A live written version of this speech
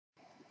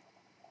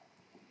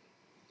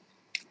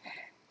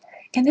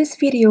In this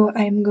video,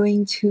 I'm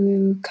going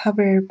to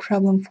cover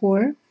problem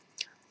 4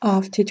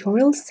 of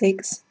tutorial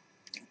 6,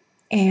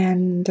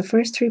 and the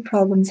first 3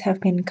 problems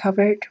have been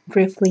covered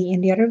briefly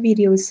in the other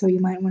videos, so you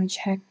might want to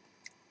check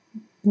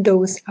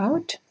those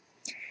out.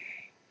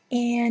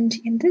 And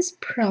in this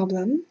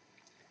problem,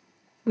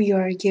 we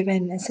are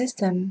given a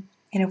system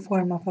in the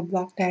form of a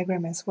block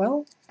diagram as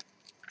well.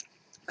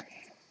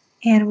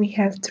 And we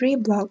have 3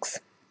 blocks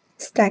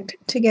stacked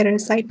together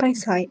side by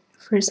side.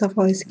 First of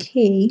all is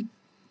K,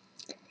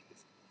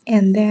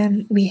 and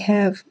then we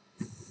have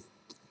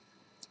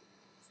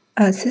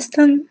a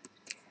system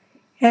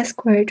s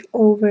squared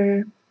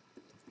over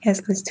s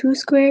plus 2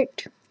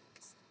 squared,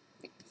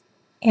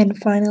 and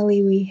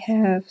finally we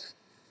have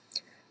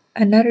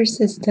another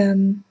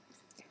system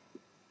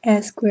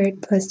s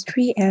squared plus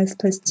 3s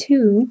plus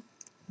 2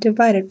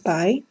 divided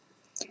by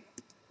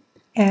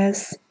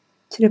s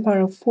to the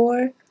power of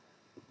 4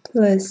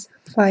 plus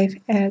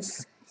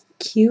 5s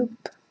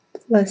cubed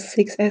plus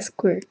 6s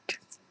squared.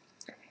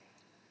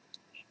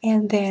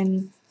 And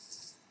then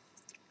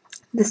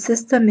the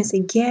system is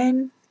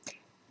again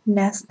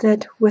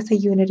nested with a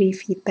unity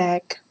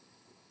feedback.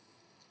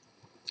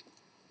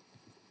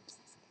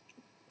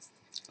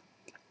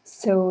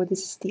 So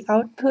this is the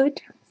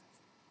output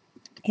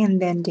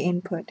and then the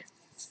input.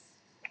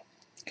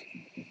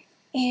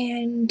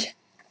 And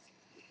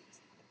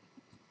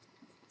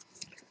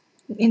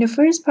in the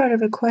first part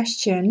of the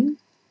question,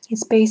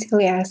 it's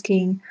basically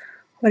asking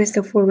what is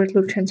the forward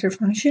loop transfer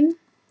function,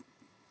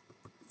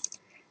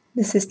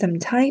 the system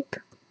type,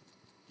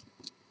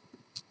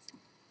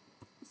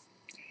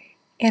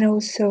 and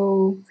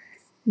also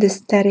the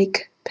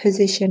static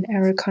position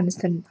error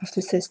constant of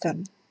the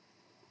system.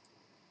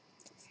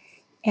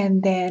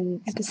 And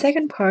then at the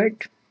second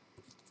part,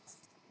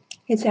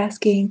 it's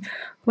asking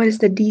what is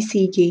the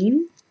DC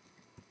gain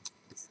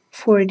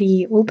for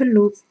the open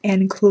loop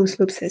and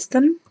closed loop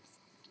system.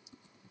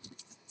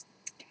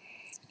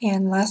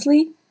 And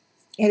lastly,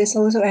 it is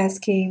also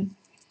asking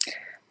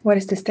what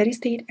is the steady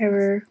state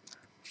error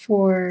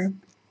for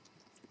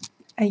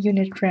a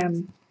unit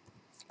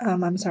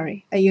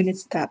a unit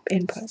step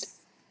input.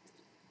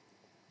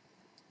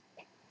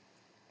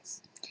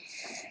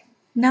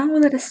 Now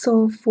let us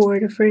solve for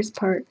the first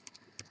part.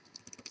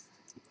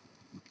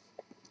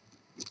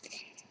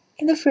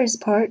 In the first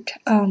part,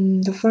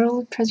 the forward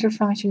loop transfer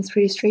function is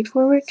pretty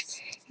straightforward.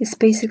 It's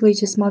basically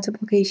just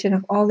multiplication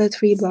of all the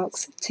 3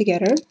 blocks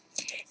together,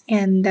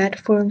 and that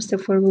forms the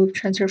forward loop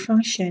transfer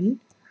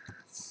function,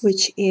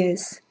 which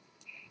is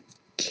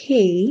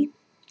k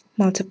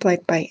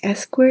multiplied by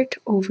s squared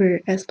over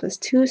s plus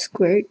 2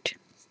 squared,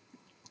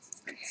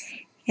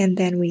 and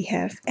then we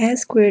have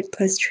s squared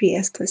plus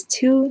 3s plus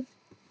 2,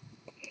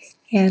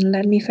 and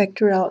let me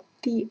factor out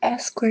the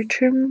s squared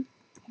term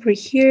over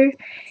here,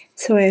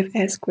 so I have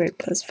s squared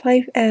plus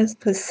 5s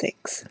plus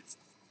 6.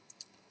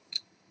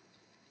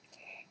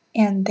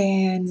 And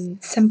then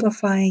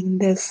simplifying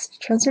this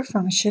transfer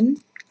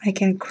function, I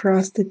can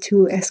cross the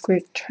 2s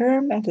squared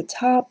term at the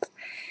top.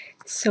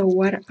 So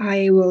what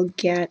I will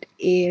get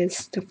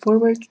is the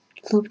forward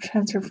loop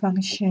transfer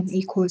function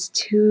equals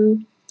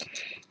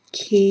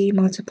 2k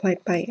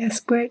multiplied by s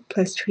squared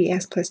plus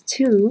 3s plus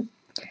 2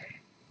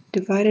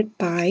 divided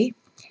by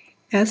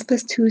s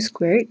plus 2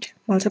 squared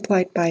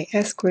multiplied by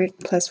s squared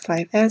plus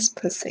 5s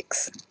plus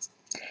 6.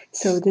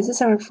 So this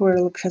is our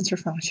forward loop transfer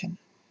function.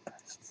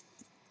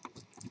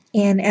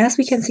 And as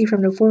we can see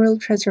from the forward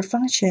loop transfer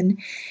function,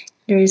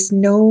 there is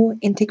no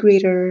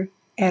integrator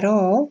at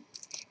all.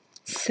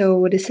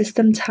 So the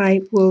system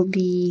type will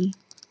be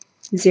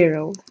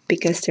 0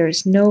 because there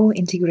is no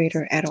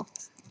integrator at all.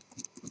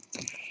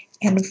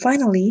 And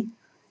finally,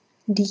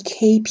 the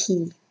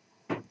Kp.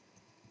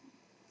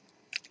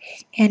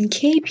 And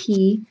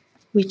Kp,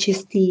 which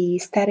is the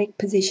static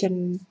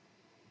position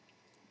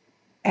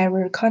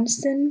error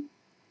constant,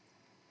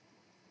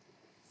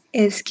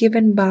 is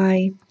given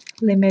by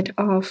limit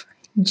of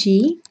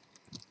g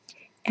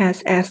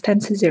as s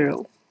tends to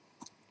 0.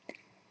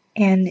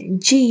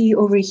 And g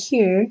over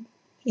here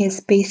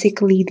is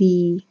basically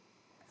the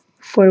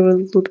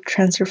forward loop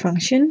transfer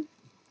function.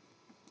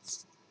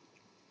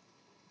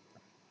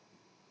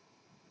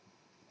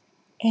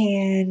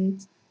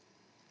 And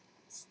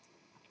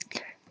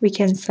we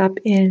can sub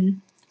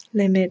in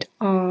limit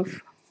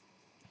of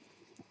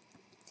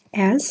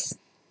s,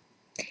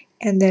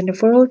 and then the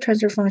forward loop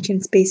transfer function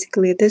is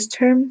basically this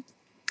term,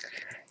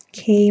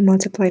 k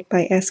multiplied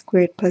by s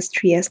squared plus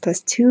 3s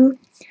plus 2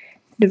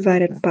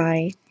 divided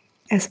by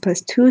s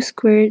plus 2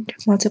 squared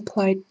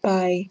multiplied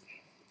by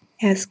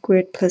s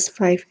squared plus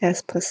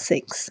 5s plus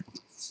 6.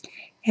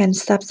 And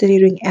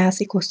substituting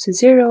s equals to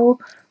 0,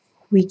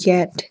 we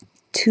get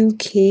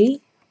 2k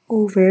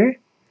over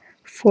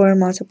 4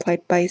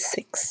 multiplied by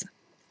 6.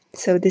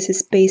 So this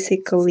is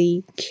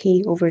basically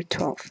k over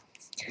 12.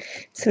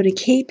 So the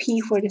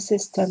Kp for the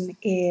system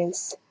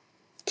is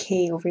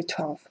k over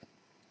 12.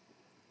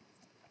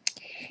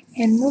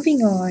 And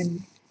moving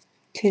on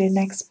to the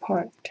next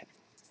part.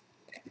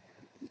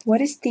 What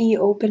is the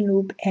open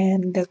loop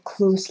and the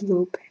closed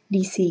loop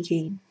DC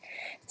gain?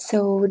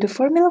 So the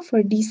formula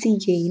for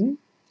DC gain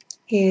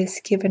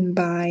is given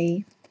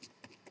by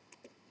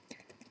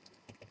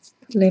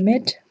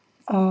limit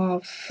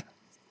of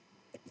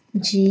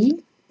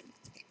G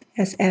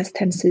as S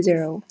tends to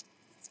 0.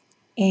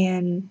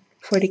 And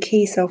for the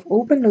case of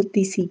open loop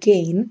DC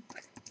gain,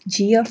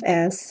 G of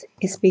S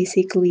is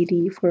basically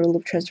the for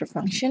loop transfer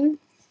function.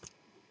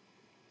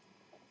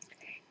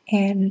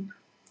 And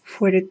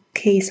for the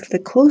case of the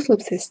closed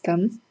loop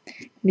system,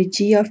 the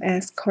G of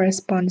S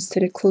corresponds to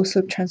the closed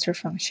loop transfer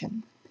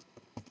function.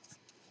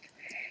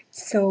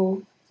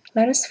 So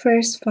let us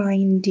first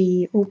find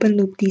the open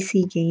loop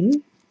DC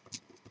gain,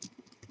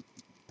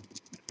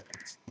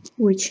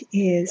 which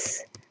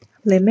is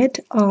limit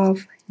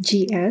of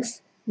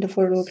GS, the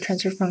for loop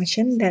transfer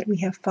function that we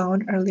have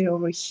found earlier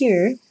over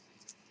here.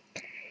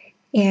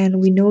 And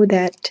we know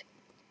that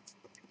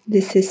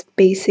this is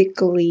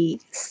basically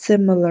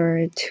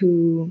similar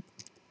to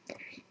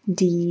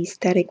the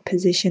static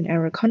position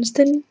error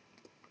constant.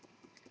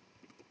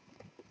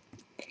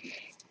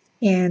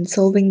 And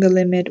solving the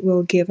limit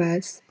will give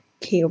us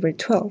k over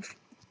 12.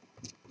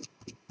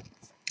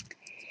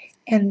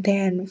 And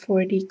then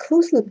for the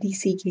closed loop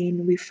DC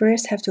gain, we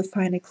first have to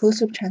find a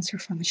closed loop transfer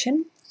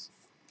function,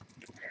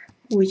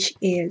 which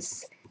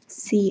is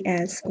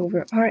Cs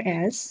over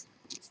Rs.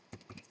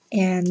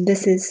 And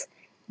this is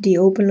the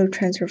open loop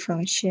transfer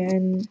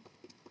function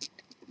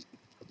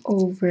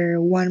over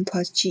 1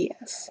 plus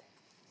GS.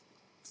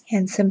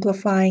 And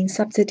simplifying,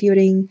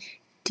 substituting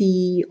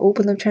the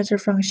open loop transfer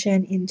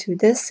function into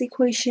this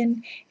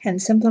equation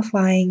and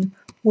simplifying,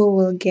 we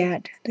will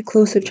get the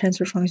closed loop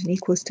transfer function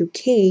equals to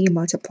k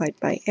multiplied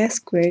by s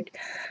squared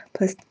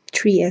plus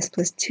 3s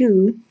plus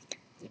 2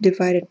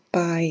 divided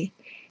by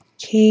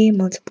k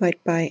multiplied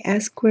by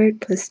s squared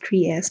plus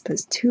 3s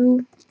plus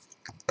 2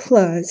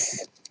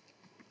 plus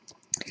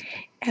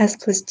s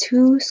plus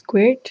 2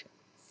 squared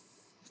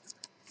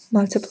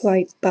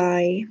multiplied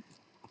by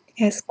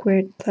s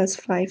squared plus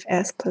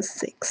 5s plus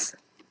 6.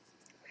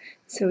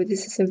 So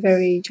this is a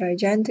very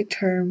gigantic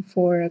term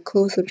for a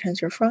closed loop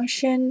transfer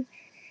function,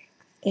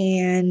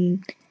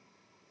 and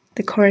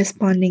the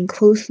corresponding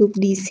closed loop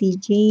DC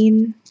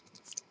gain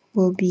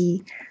will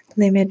be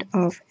limit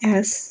of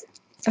this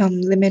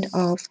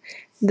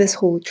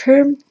whole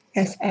term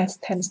as s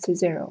tends to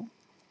 0.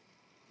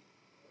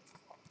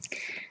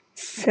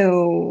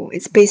 So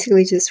it's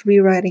basically just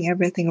rewriting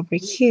everything over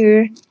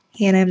here,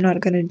 and I'm not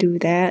going to do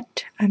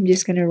that. I'm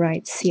just going to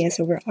write Cs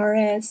over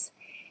Rs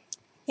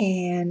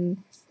and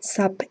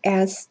sub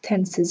s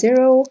tends to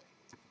 0,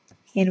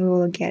 and we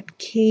will get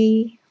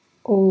k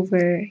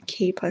over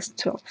k plus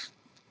 12.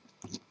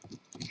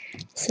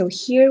 So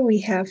here we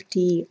have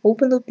the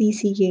open loop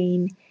DC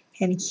gain,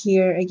 and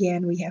here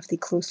again we have the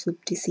closed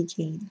loop DC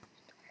gain.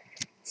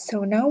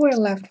 So now we're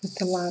left with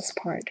the last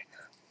part.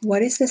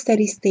 What is the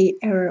steady state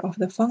error of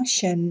the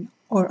function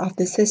or of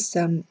the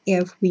system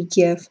if we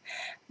give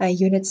a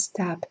unit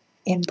step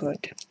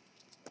input?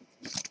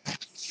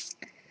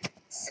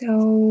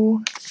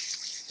 So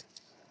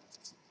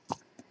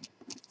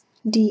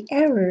the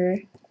error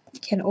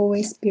can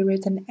always be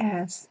written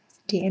as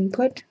the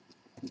input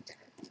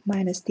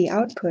minus the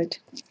output,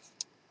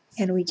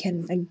 and we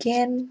can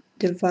again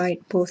divide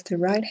both the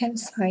right hand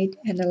side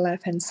and the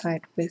left hand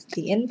side with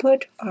the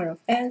input r of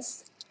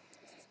s.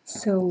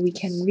 So we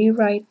can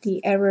rewrite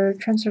the error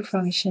transfer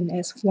function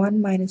as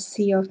 1 minus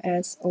c of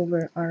s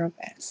over r of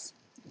s.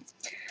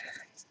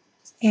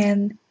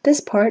 And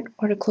this part,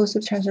 or the closed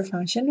loop transfer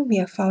function, we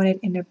have found it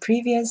in the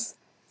previous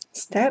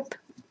step,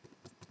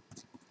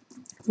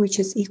 which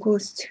is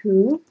equals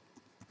to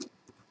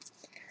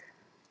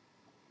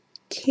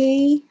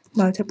k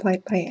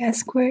multiplied by s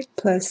squared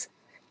plus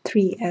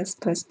 3s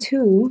plus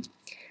 2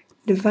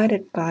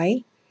 divided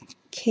by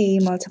k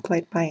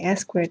multiplied by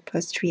s squared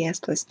plus 3s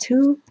plus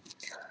 2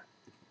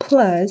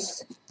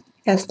 plus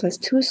s plus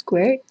 2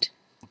 squared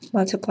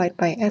multiplied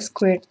by s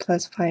squared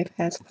plus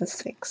 5s plus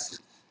 6.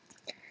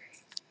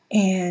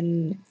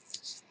 And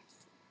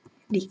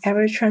the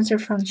error transfer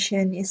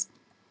function is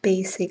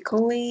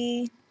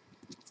basically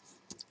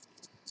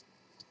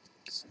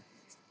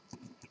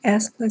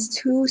s plus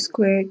 2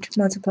 squared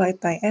multiplied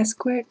by s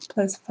squared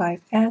plus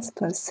 5s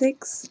plus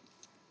 6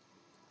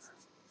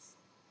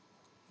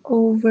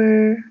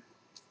 over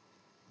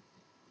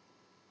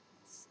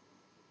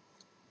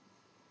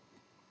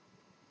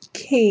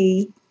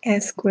k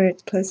s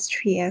squared plus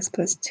 3s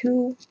plus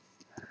 2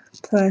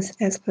 plus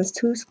s plus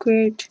 2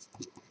 squared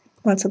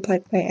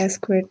multiplied by s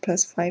squared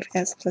plus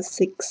 5s plus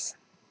 6.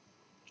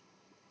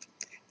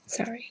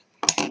 Sorry,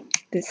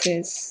 this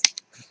is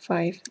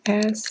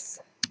 5s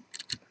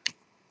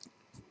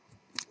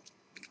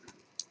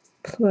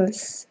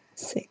plus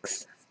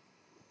 6.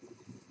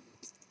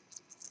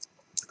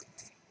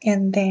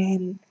 And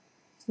then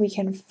we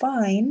can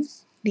find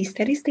the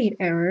steady state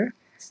error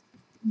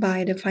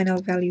by the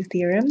final value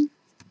theorem.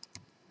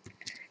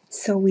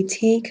 So we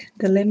take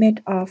the limit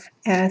of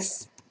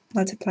s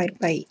multiplied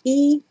by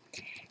e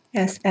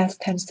as s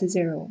tends to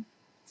 0.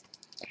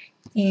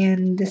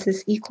 And this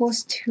is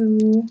equals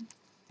to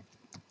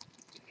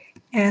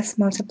s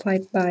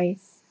multiplied by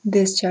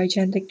this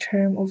gigantic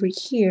term over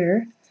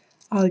here,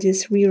 I'll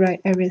just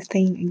rewrite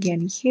everything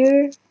again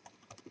here.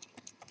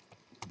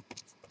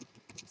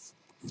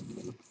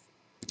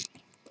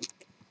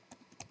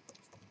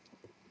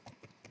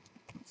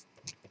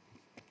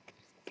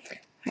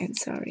 I'm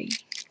sorry.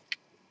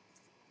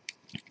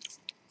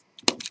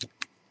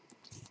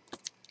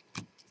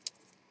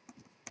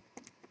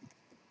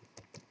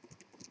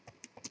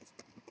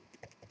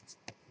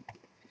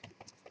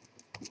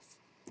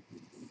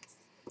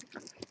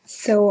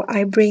 So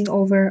I bring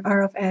over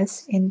R of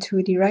S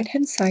into the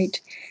right-hand side,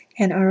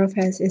 and R of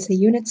S is a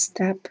unit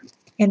step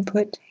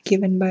input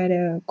given by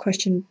the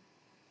question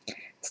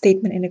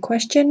statement in the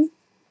question.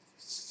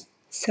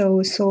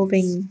 So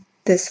solving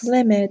this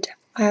limit,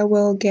 I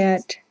will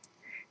get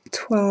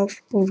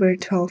 12 over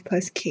 12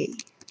 plus k.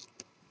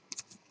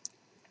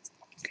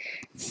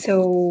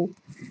 So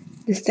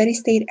the steady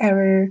state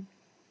error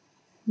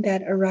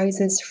that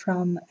arises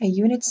from a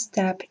unit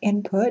step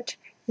input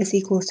is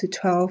equals to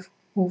 12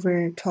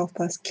 over 12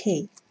 plus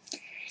k.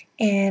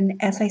 And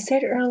as I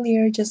said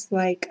earlier, just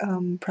like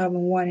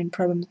problem 1 and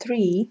problem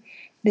 3,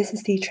 this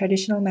is the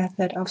traditional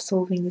method of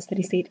solving the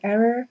steady state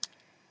error.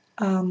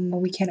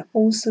 We can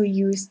also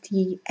use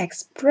the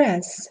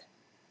express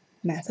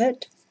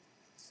method,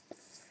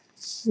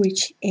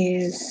 which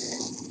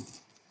is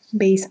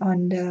based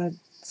on the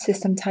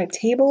system type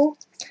table.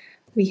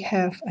 We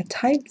have a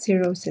type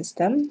 0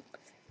 system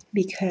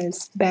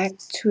because back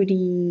to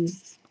the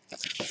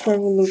for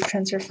loop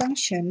transfer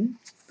function,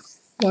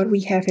 what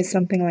we have is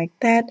something like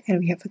that, and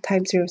we have a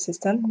type 0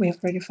 system. We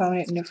have already found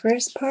it in the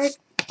first part.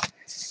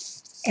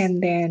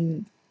 And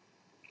then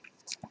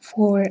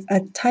for a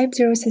type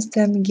 0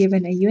 system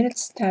given a unit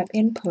step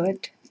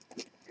input,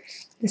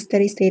 the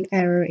steady state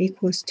error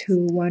equals to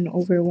 1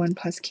 over 1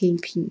 plus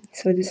kp.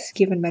 So this is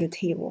given by the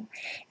table.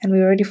 And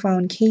we already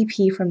found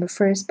kp from the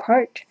first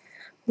part,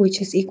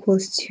 which is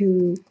equals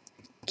to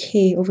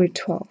k over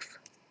 12.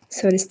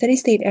 So the steady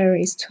state error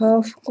is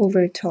 12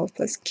 over 12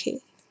 plus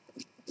k.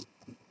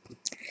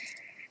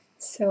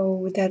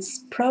 So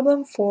that's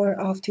problem 4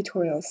 of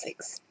tutorial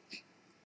 6.